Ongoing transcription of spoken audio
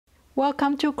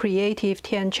Welcome to Creative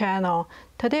Tien channel.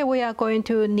 Today we are going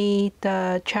to knit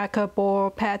the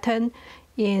checkerboard pattern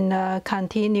in a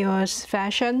continuous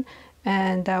fashion,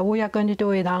 and we are going to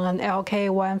do it on an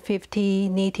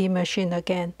LK150 knitting machine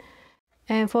again.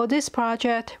 And for this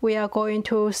project we are going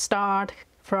to start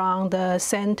from the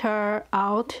center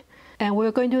out, and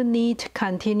we're going to knit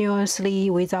continuously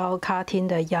without cutting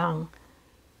the yarn.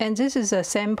 And this is a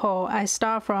sample. I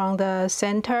start from the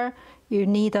center. You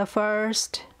knit the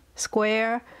first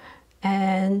square,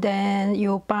 and then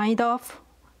you bind off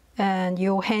and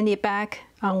you hand it back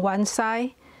on one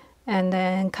side and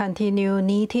then continue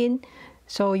knitting,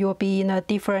 so you'll be in a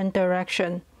different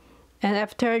direction. And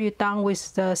after you're done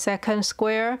with the second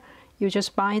square, you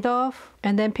just bind off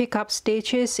and then pick up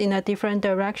stitches in a different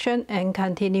direction and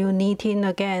continue knitting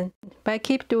again. By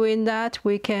keep doing that,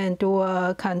 we can do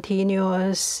a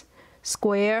continuous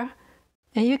square.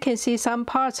 And you can see some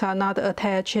parts are not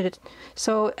attached.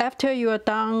 So after you are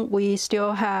done, we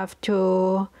still have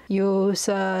to use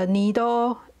a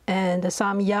needle and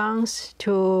some yarns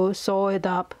to sew it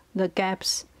up, the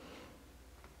gaps.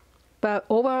 But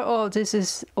overall, this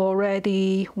is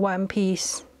already one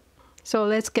piece. So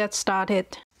let's get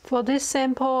started. For this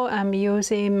sample, I'm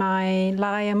using my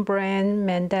Lion brand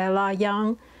Mandala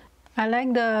yarn. I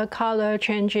like the color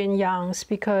changing yarns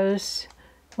because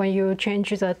when you change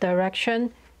the direction,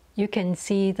 you can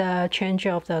see the change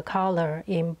of the color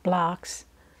in blocks.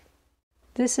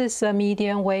 This is a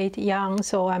medium weight yarn,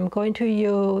 so I'm going to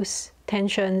use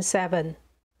tension 7.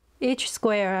 Each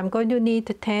square, I'm going to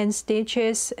knit 10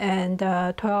 stitches and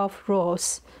 12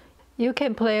 rows. You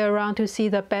can play around to see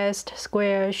the best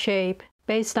square shape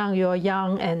based on your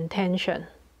yarn and tension.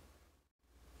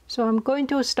 So I'm going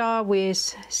to start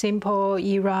with simple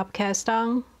E-wrap cast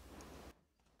on.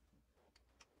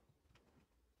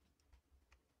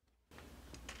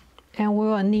 And we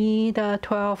will need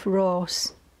 12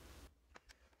 rows.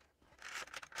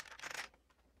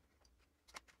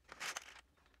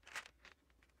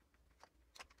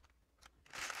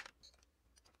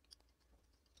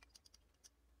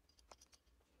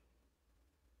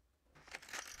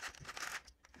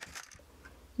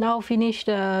 Now finish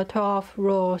the 12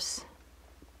 rows.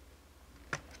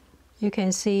 You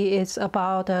can see it's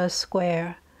about a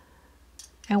square.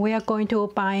 And we are going to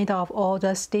bind off all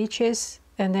the stitches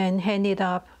and then hand it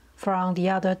up from the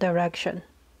other direction.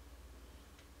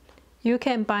 You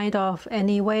can bind off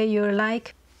any way you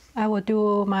like. I will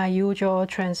do my usual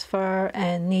transfer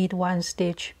and knit one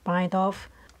stitch bind off.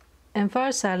 And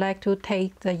first I like to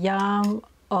take the yarn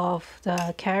off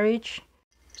the carriage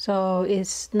so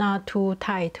it's not too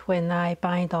tight when I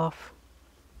bind off.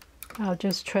 I'll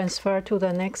just transfer to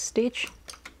the next stitch,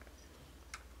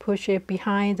 push it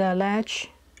behind the latch,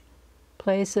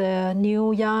 place a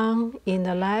new yarn in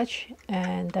the latch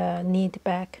and knit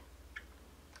back.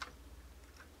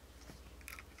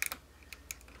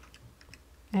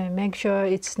 And make sure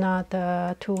it's not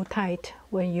too tight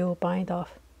when you bind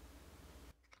off.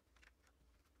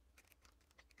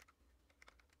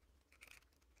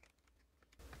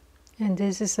 And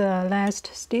this is the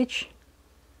last stitch.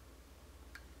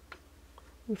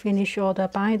 We finish all the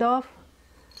bind off,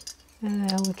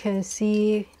 and we can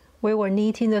see we were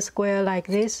knitting the square like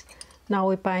this. Now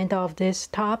we bind off this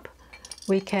top.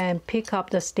 We can pick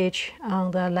up the stitch on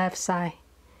the left side.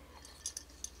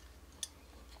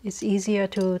 It's easier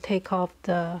to take off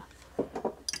the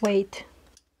weight.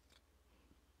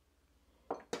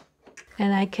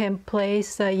 And I can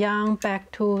place the yarn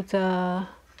back to the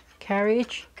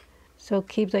carriage. So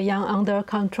keep the yarn under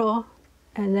control.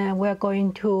 And then we're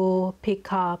going to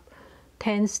pick up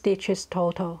 10 stitches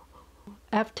total.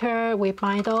 After we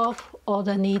bind off all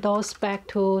the needles back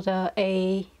to the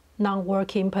A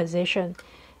non-working position,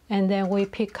 and then we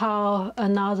pick out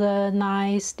another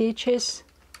 9 stitches,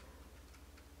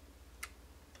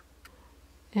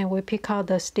 and we pick out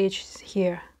the stitches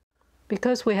here.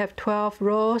 Because we have 12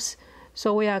 rows,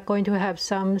 so we are going to have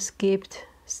some skipped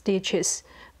stitches,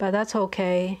 but that's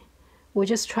okay. We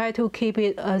just try to keep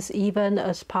it as even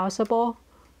as possible.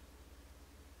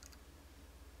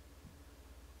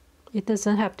 It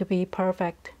doesn't have to be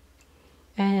perfect.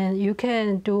 And you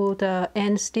can do the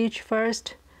end stitch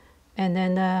first, and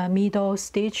then the middle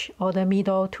stitch or the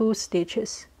middle 2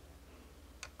 stitches.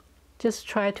 Just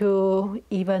try to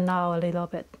even out a little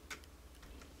bit.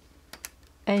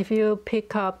 And if you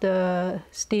pick up the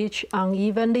stitch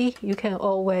unevenly, you can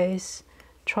always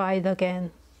try it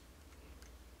again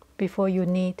before you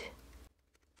knit.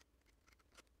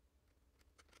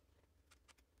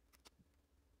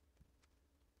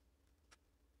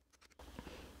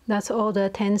 That's all the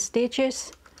 10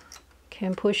 stitches.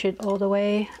 Can push it all the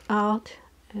way out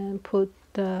and put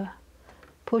the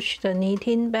push the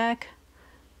knitting back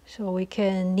so we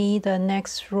can knit the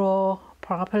next row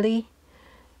properly.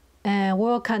 And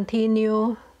we'll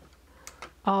continue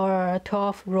our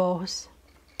 12 rows.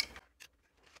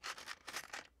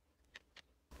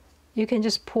 You can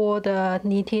just pull the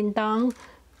knitting down,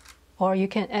 or you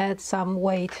can add some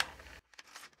weight.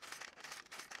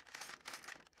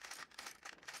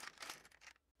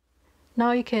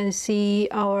 Now you can see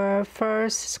our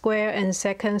first square and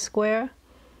second square.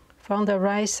 From the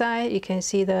right side, you can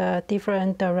see the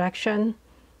different direction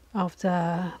of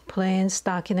the plain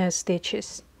stockinette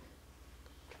stitches.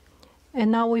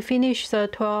 And now we finish the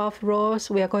 12 rows,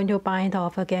 we are going to bind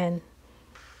off again.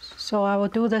 So I will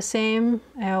do the same.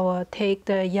 I will take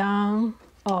the yarn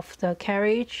off the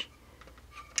carriage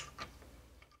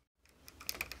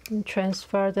and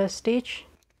transfer the stitch.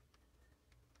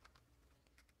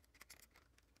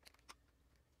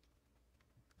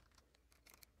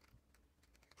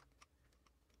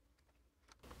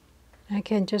 I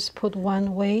can just put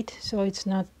one weight so it's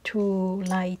not too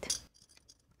light.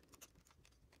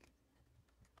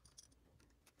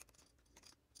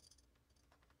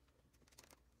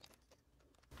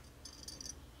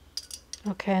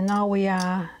 Okay, now we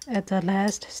are at the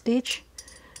last stitch.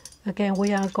 Again,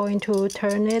 we are going to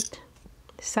turn it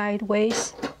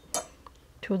sideways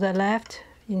to the left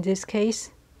in this case.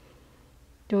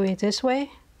 Do it this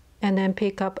way, and then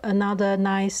pick up another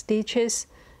 9 stitches,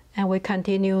 and we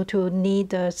continue to knit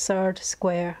the third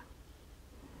square.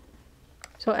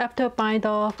 So after bind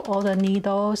off, all the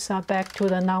needles are back to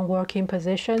the non-working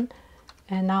position,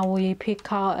 and now we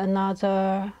pick out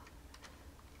another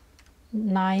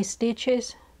 9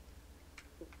 stitches,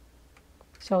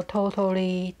 so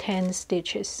totally 10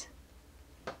 stitches.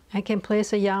 I can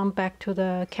place the yarn back to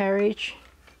the carriage,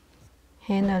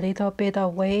 hand a little bit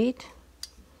of weight,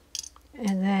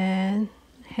 and then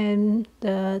hand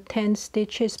the 10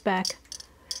 stitches back,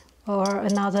 or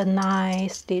another 9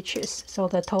 stitches, so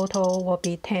the total will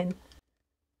be 10.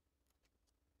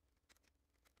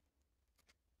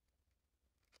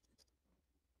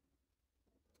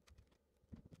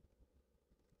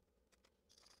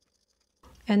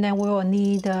 And then we will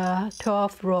need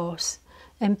 12 rows.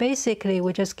 And basically,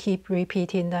 we just keep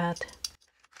repeating that.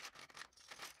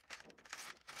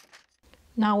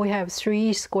 Now we have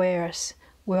 3 squares.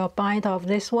 We'll bind off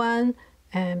this one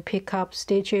and pick up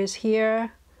stitches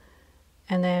here,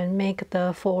 and then make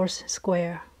the 4th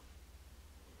square.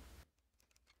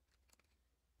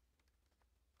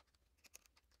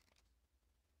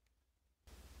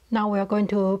 Now we are going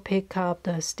to pick up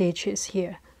the stitches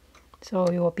here. So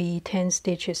it will be 10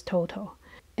 stitches total.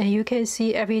 And you can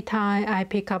see every time I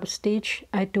pick up a stitch,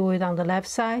 I do it on the left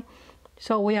side.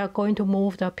 So we are going to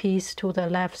move the piece to the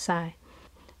left side.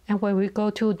 And when we go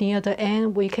to near the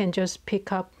end, we can just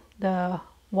pick up the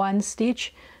 1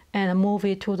 stitch and move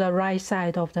it to the right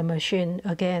side of the machine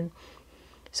again.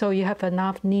 So you have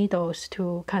enough needles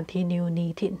to continue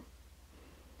knitting.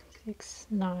 6,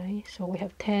 9, so we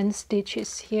have 10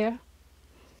 stitches here.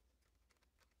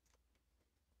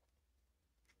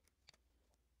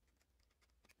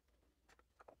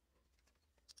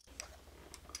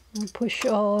 And push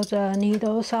all the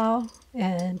needles out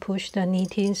and push the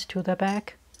knittings to the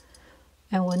back.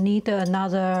 And we'll knit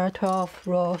another 12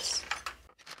 rows.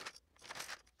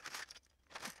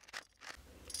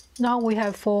 Now we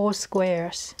have 4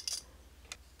 squares.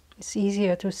 It's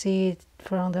easier to see it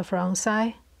from the front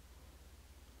side.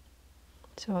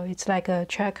 So it's like a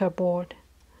checkerboard.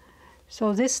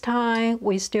 So this time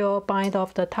we still bind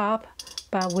off the top,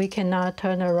 but we cannot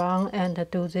turn around and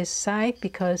do this side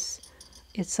because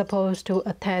it's supposed to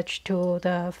attach to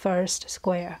the first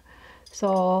square.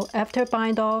 So after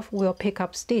bind off, we'll pick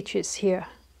up stitches here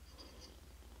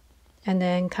and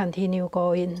then continue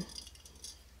going.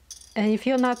 And if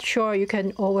you're not sure, you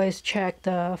can always check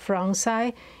the front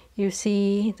side. You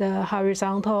see the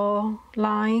horizontal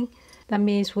line. That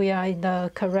means we are in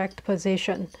the correct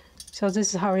position. So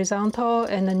this is horizontal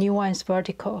and the new one is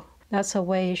vertical. That's the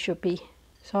way it should be.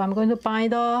 So I'm going to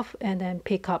bind off and then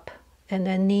pick up and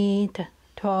then knit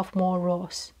 12 more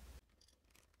rows.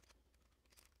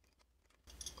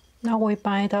 Now we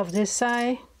bind off this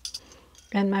side,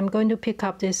 and I'm going to pick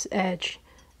up this edge,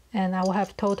 and I will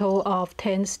have total of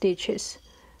 10 stitches.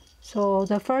 So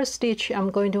the first stitch,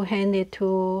 I'm going to hand it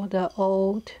to the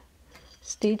old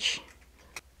stitch.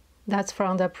 That's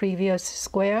from the previous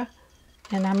square,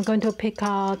 and I'm going to pick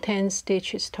out 10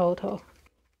 stitches total.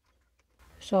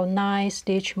 So 9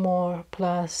 stitch more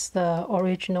plus the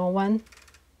original one.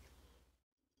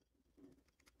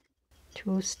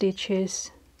 2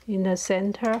 stitches in the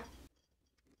center.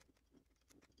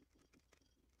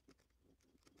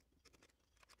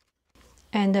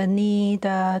 and knit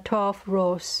 12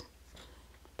 rows.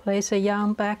 Place the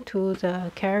yarn back to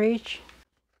the carriage.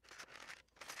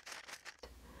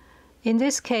 In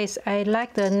this case, I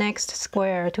like the next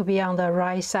square to be on the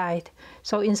right side.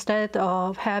 So instead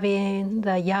of having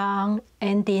the yarn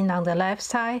ending on the left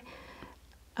side,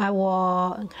 I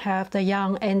will have the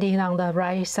yarn ending on the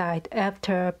right side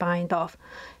after bind off.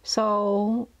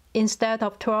 So instead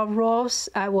of 12 rows,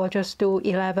 I will just do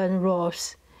 11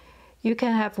 rows. You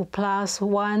can have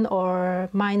 +1 or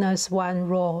 -1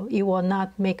 row. It will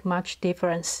not make much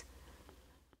difference.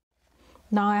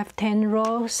 Now I have 10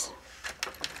 rows.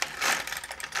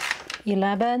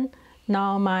 11.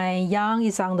 Now my yarn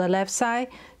is on the left side,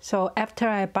 so after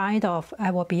I bind off, I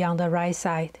will be on the right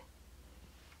side.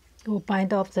 We'll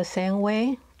bind off the same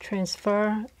way,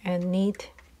 transfer and knit.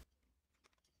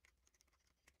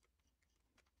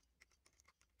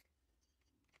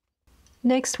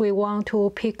 Next, we want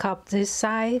to pick up this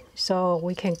side, so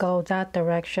we can go that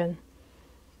direction.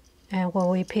 And when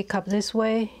we pick up this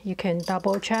way, you can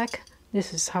double check.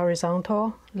 This is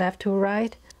horizontal, left to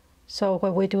right. So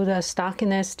when we do the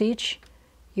stockinette stitch,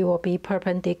 it will be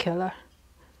perpendicular.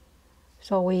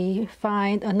 So we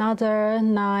find another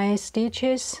 9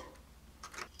 stitches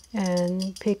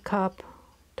and pick up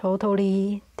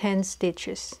totally 10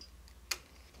 stitches.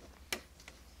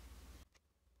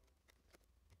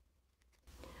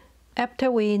 After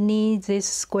we knit this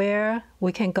square,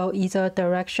 we can go either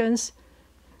directions.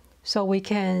 So we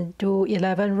can do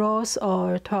 11 rows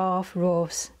or 12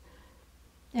 rows.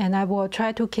 And I will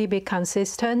try to keep it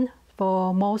consistent.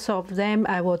 For most of them,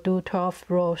 I will do 12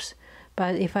 rows.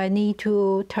 But if I need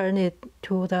to turn it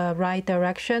to the right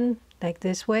direction, like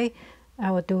this way,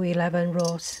 I will do 11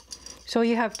 rows. So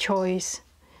you have choice.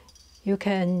 You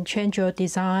can change your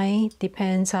design,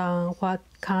 depends on what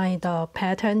kind of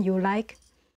pattern you like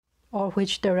or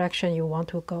which direction you want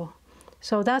to go.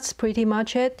 So that's pretty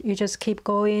much it. You just keep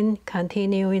going,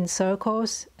 continue in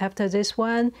circles. After this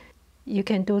one, you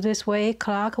can do this way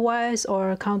clockwise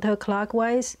or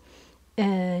counterclockwise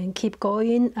and keep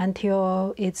going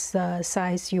until it's the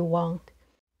size you want.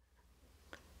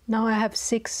 Now I have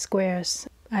 6 squares.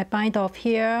 I bind off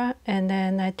here and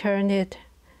then I turn it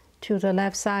to the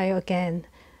left side again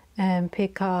and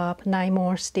pick up 9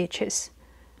 more stitches.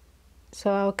 So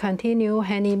I'll continue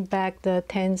handing back the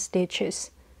 10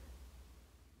 stitches.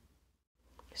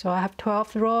 So I have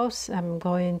 12 rows. I'm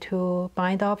going to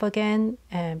bind off again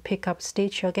and pick up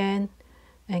stitch again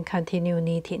and continue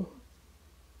knitting.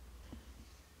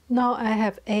 Now I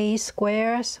have 8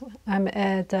 squares. I'm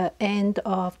at the end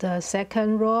of the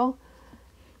second row.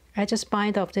 I just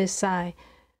bind off this side.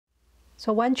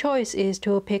 So one choice is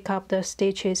to pick up the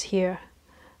stitches here.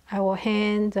 I will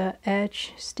hand the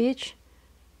edge stitch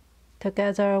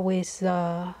together with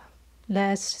the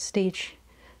last stitch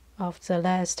of the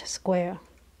last square.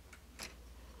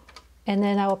 And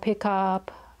then I will pick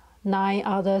up 9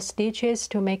 other stitches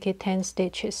to make it 10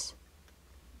 stitches.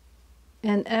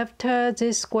 And after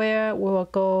this square, we will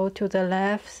go to the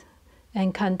left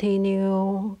and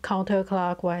continue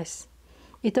counterclockwise.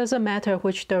 It doesn't matter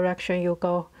which direction you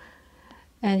go.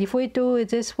 And if we do it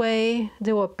this way,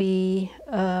 there will be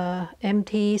an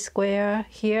empty square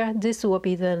here. This will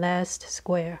be the last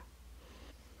square.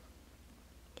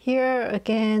 Here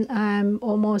again, I'm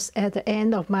almost at the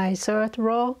end of my third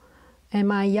row. And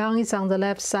my yarn is on the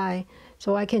left side,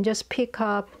 so I can just pick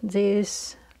up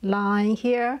this line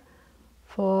here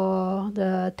for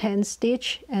the 10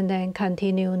 stitch and then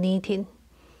continue knitting.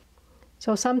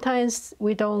 So sometimes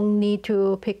we don't need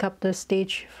to pick up the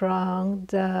stitch from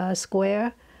the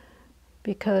square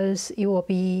because it will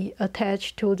be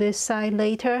attached to this side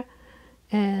later,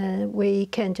 and we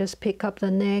can just pick up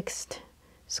the next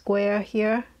square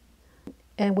here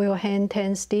and we'll hand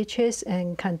 10 stitches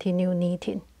and continue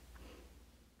knitting.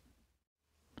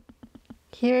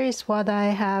 Here is what I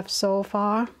have so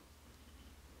far.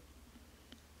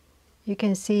 You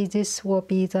can see this will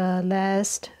be the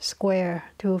last square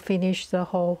to finish the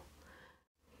whole.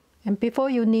 And before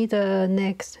you knit the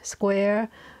next square,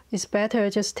 it's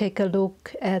better just take a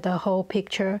look at the whole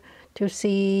picture to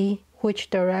see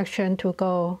which direction to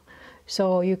go,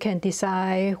 so you can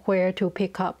decide where to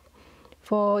pick up.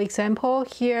 For example,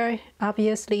 here,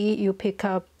 obviously you pick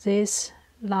up this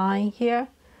line here,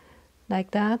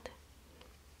 like that.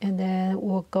 And then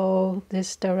we'll go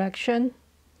this direction.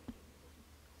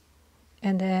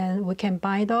 And then we can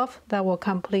bind off. That will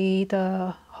complete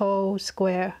the whole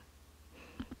square.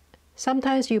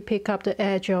 Sometimes you pick up the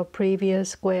edge of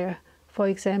previous square. For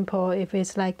example, if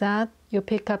it's like that, you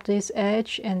pick up this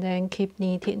edge and then keep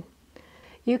knitting.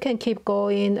 You can keep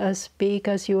going as big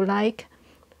as you like,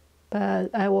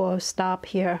 but I will stop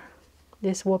here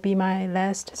This will be my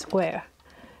last square.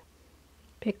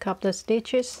 Pick up the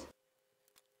stitches.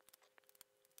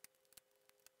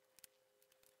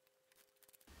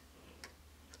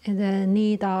 And then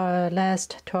knit our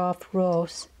last 12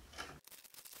 rows.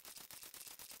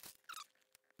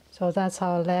 So that's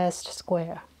our last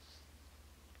square.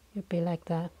 It'll be like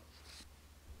that.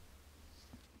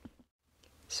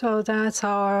 So that's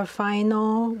our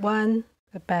final one,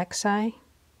 the back side.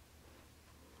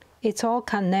 It's all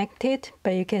connected,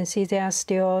 but you can see there are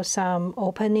still some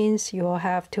openings you will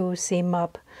have to seam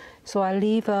up. So I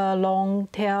leave a long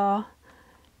tail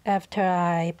after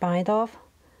I bind off.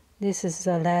 This is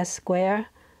the last square.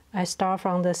 I start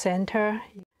from the center.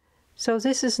 So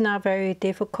this is not very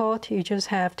difficult. You just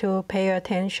have to pay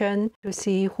attention to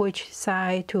see which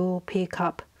side to pick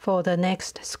up for the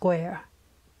next square.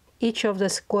 Each of the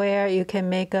square you can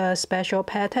make a special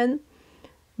pattern,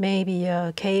 maybe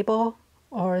a cable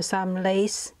or some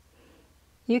lace.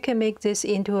 You can make this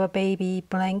into a baby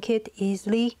blanket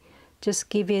easily. Just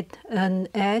give it an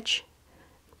edge.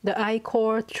 The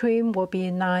I-cord trim will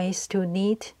be nice to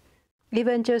knit,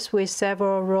 even just with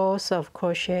several rows of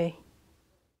crochet.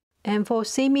 And for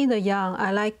seaming the yarn,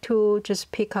 I like to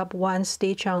just pick up one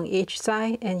stitch on each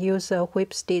side and use a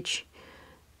whip stitch.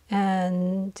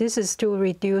 And this is to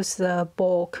reduce the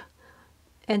bulk.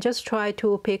 And just try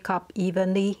to pick up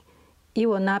evenly. It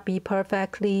will not be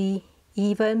perfectly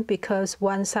even because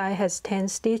one side has 10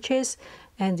 stitches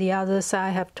and the other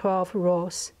side have 12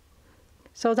 rows.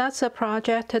 So that's the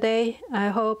project today. I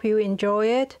hope you enjoy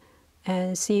it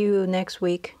and see you next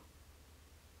week.